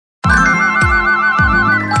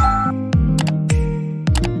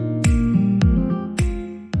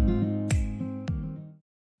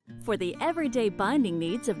For the everyday binding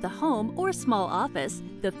needs of the home or small office,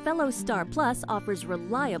 the Fellow Star Plus offers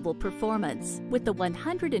reliable performance. With the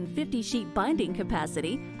 150-sheet binding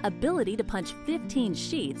capacity, ability to punch 15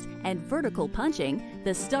 sheets, and vertical punching,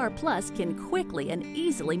 the Star Plus can quickly and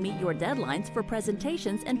easily meet your deadlines for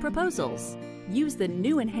presentations and proposals. Use the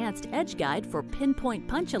new Enhanced Edge Guide for pinpoint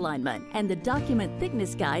punch alignment and the Document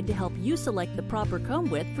Thickness Guide to help you select the proper comb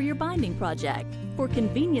width for your binding project. For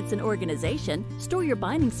convenience and organization, store your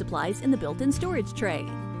binding supplies in the built-in storage tray.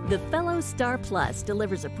 The Fellow Star Plus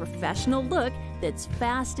delivers a professional look that's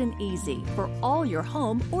fast and easy for all your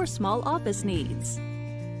home or small office needs.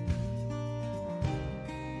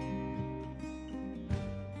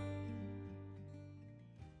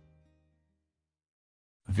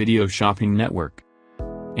 Video Shopping Network,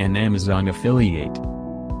 an Amazon affiliate.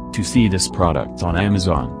 To see this product on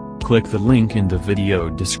Amazon, click the link in the video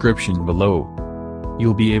description below.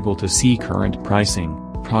 You'll be able to see current pricing,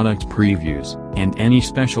 product previews, and any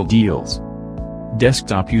special deals.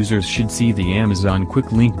 Desktop users should see the Amazon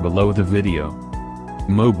quick link below the video.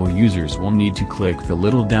 Mobile users will need to click the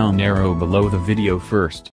little down arrow below the video first.